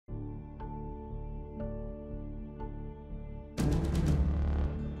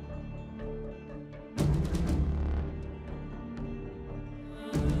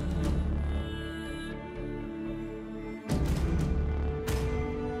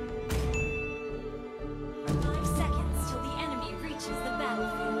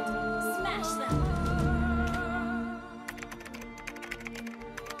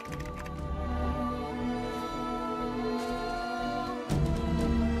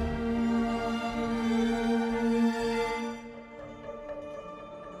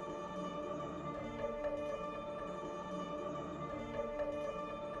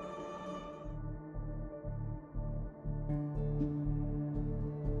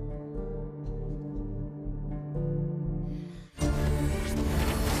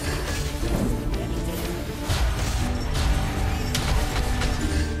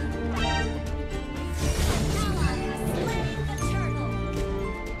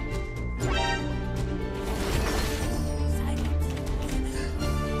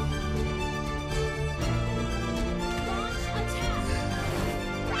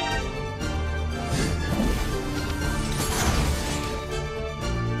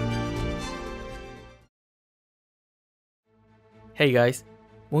Hey guys,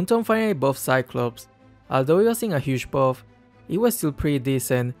 Moonton finally buffed Cyclops. Although it wasn't a huge buff, it was still pretty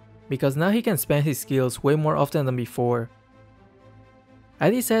decent because now he can spend his skills way more often than before. I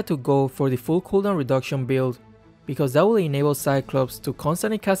decided to go for the full cooldown reduction build because that will enable Cyclops to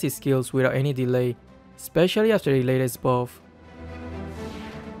constantly cast his skills without any delay, especially after the latest buff.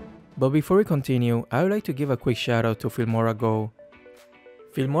 But before we continue, I would like to give a quick shout out to Filmora Go.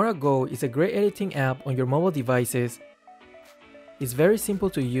 Filmora Go is a great editing app on your mobile devices. It's very simple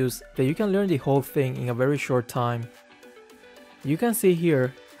to use that you can learn the whole thing in a very short time. You can see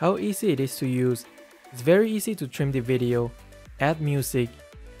here how easy it is to use. It's very easy to trim the video, add music,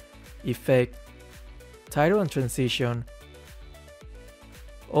 effect, title and transition.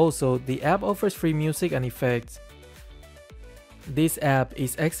 Also, the app offers free music and effects. This app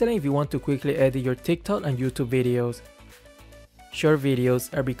is excellent if you want to quickly edit your TikTok and YouTube videos. Short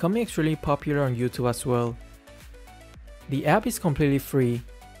videos are becoming extremely popular on YouTube as well. The app is completely free,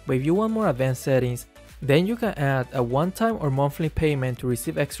 but if you want more advanced settings, then you can add a one-time or monthly payment to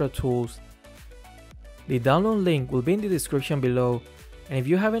receive extra tools. The download link will be in the description below, and if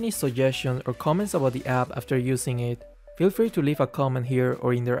you have any suggestions or comments about the app after using it, feel free to leave a comment here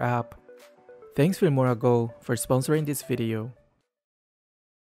or in their app. Thanks Filmora Go for sponsoring this video.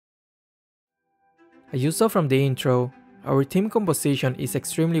 As you saw from the intro, our team composition is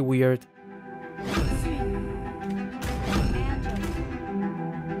extremely weird.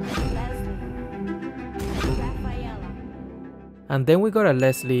 And then we got a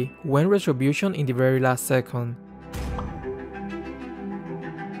Leslie who went Retribution in the very last second.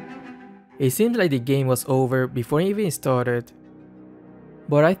 It seems like the game was over before it even started.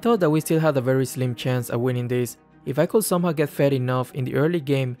 But I thought that we still had a very slim chance at winning this if I could somehow get fed enough in the early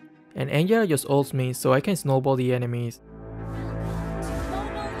game and Angela just ults me so I can snowball the enemies.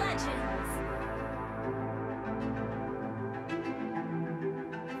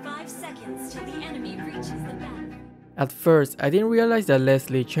 At first, I didn't realize that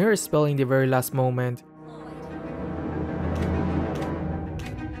Leslie changed her spell in the very last moment.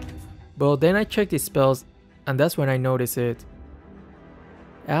 But then I checked the spells and that's when I noticed it.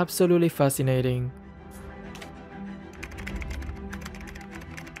 Absolutely fascinating.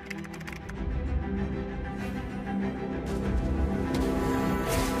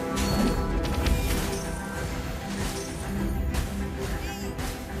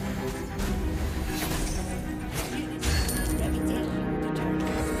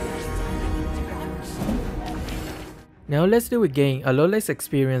 Now Leslie will gain a lot less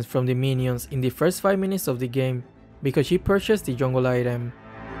experience from the minions in the first 5 minutes of the game because she purchased the jungle item.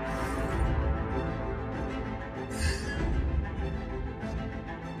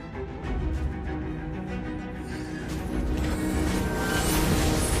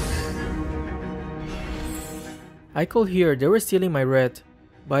 I could hear they were stealing my red,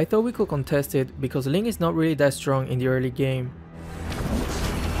 but I thought we could contest it because Link is not really that strong in the early game.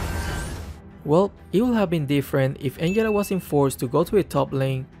 Well, it would have been different if Angela wasn't forced to go to a top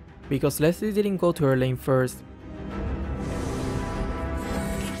lane because Leslie didn't go to her lane first.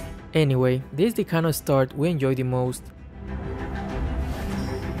 Anyway, this is the kind of start we enjoy the most.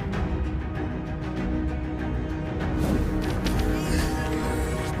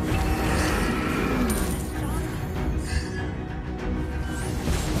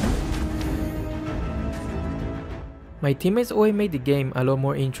 My teammates always made the game a lot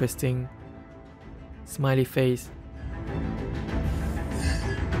more interesting. Smiley face.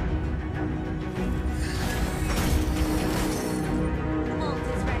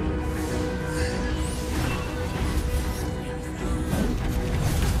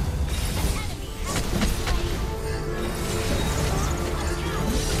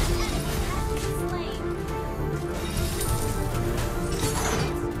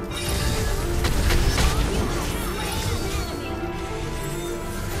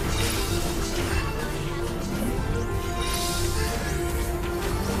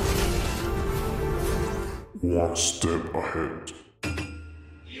 One step ahead.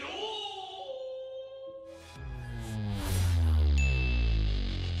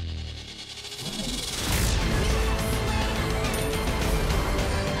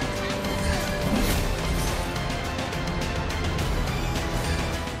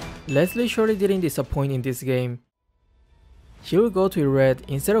 Leslie surely didn't disappoint in this game. She will go to red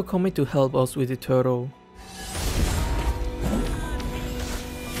instead of coming to help us with the turtle.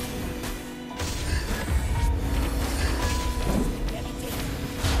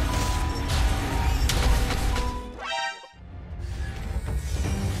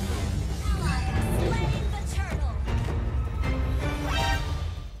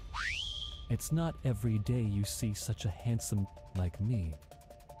 It's not every day you see such a handsome like me.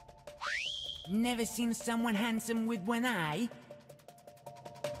 Never seen someone handsome with one eye?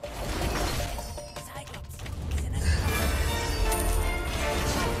 Cyclops, he's in a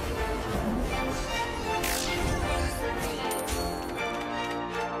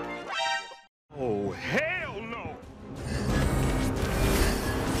Oh, hell no!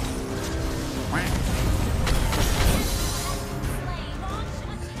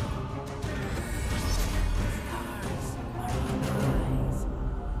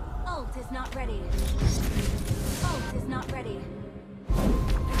 Ult is not ready. Ult is not ready.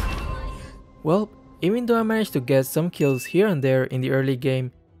 Well, even though I managed to get some kills here and there in the early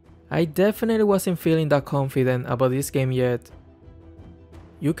game, I definitely wasn't feeling that confident about this game yet.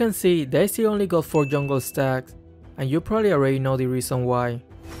 You can see that I still only got 4 jungle stacks, and you probably already know the reason why.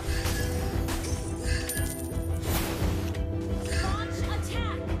 Launch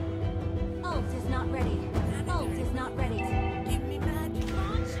attack. Ult is not ready. Ult is not ready. Give me magic.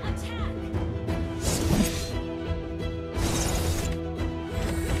 Launch attack.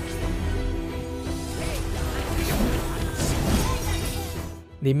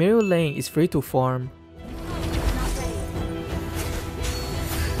 The middle lane is free to farm. Ult is not ready.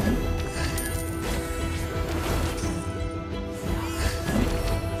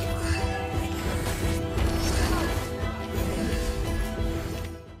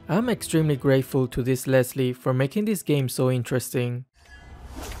 I'm extremely grateful to this Leslie for making this game so interesting.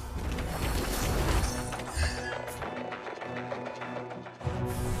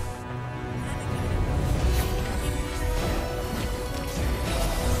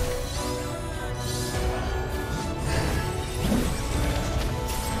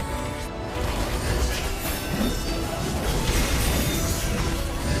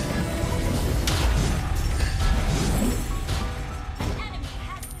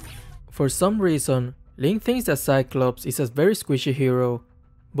 For some reason, Link thinks that Cyclops is a very squishy hero,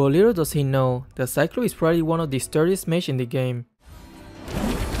 but little does he know that Cyclops is probably one of the sturdiest Mage in the game.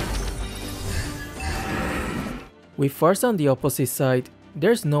 With Farsa on the opposite side,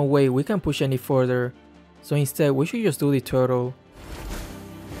 there's no way we can push any further, so instead we should just do the turtle.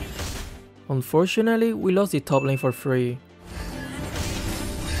 Unfortunately, we lost the top lane for free.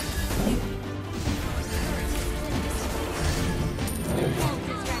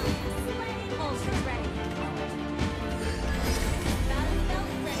 Ult is ready.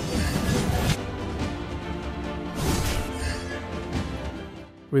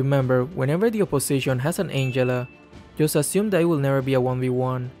 Remember, whenever the opposition has an Angela, just assume that it will never be a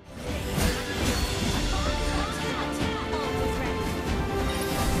 1v1.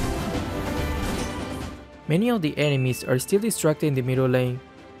 Many of the enemies are still distracted in the middle lane.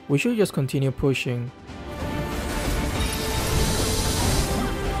 We should just continue pushing.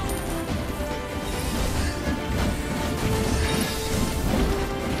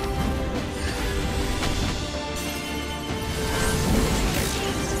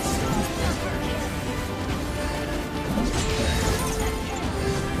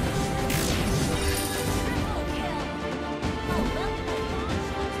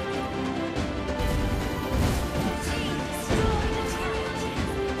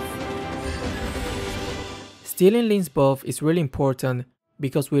 Stealing Link's buff is really important,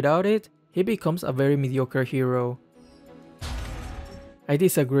 because without it, he becomes a very mediocre hero. I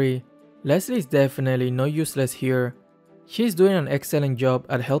disagree. Leslie is definitely not useless here. She's doing an excellent job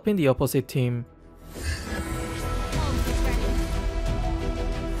at helping the opposite team.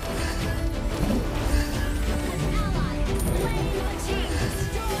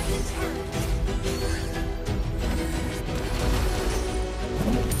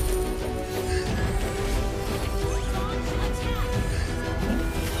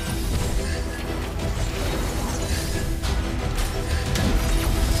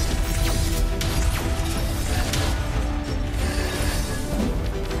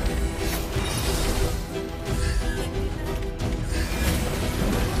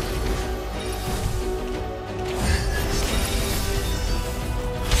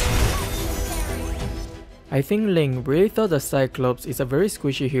 I think Link really thought that Cyclops is a very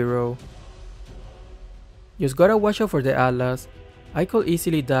squishy hero. Just gotta watch out for the Atlas. I could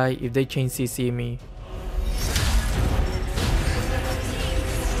easily die if they chain CC me.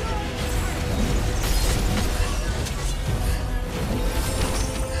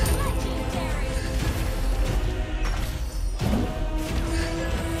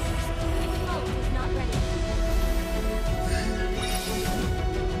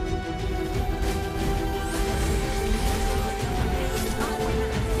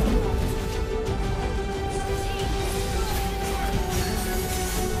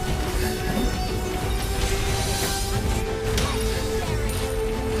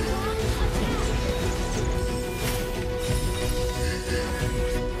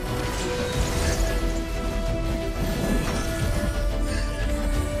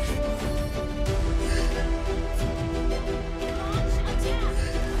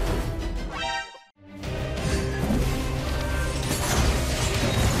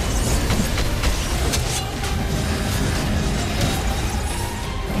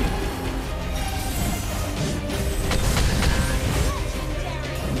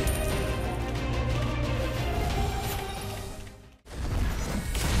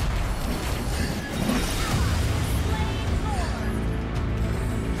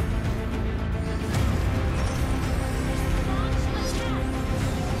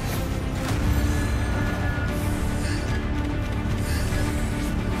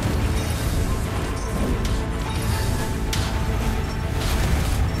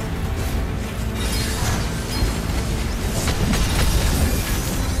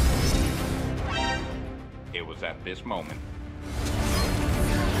 this moment.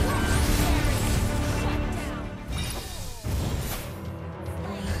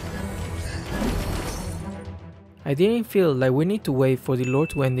 I didn't feel like we need to wait for the lore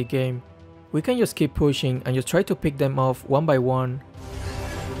to end the game. We can just keep pushing and just try to pick them off one by one.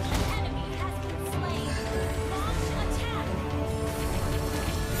 Enemy has been slain. Launch attack.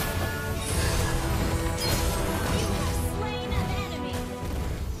 You have slain an enemy.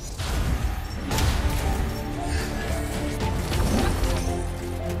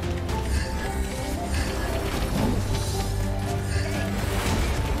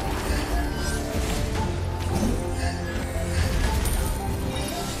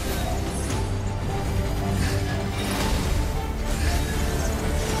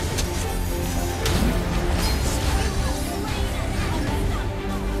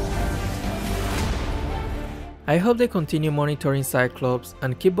 I hope they continue monitoring Cyclops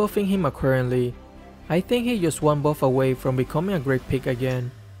and keep buffing him accordingly. I think he's just one buff away from becoming a great pick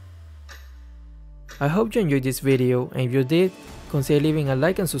again. I hope you enjoyed this video, and if you did, consider leaving a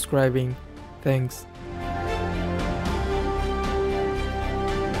like and subscribing. Thanks.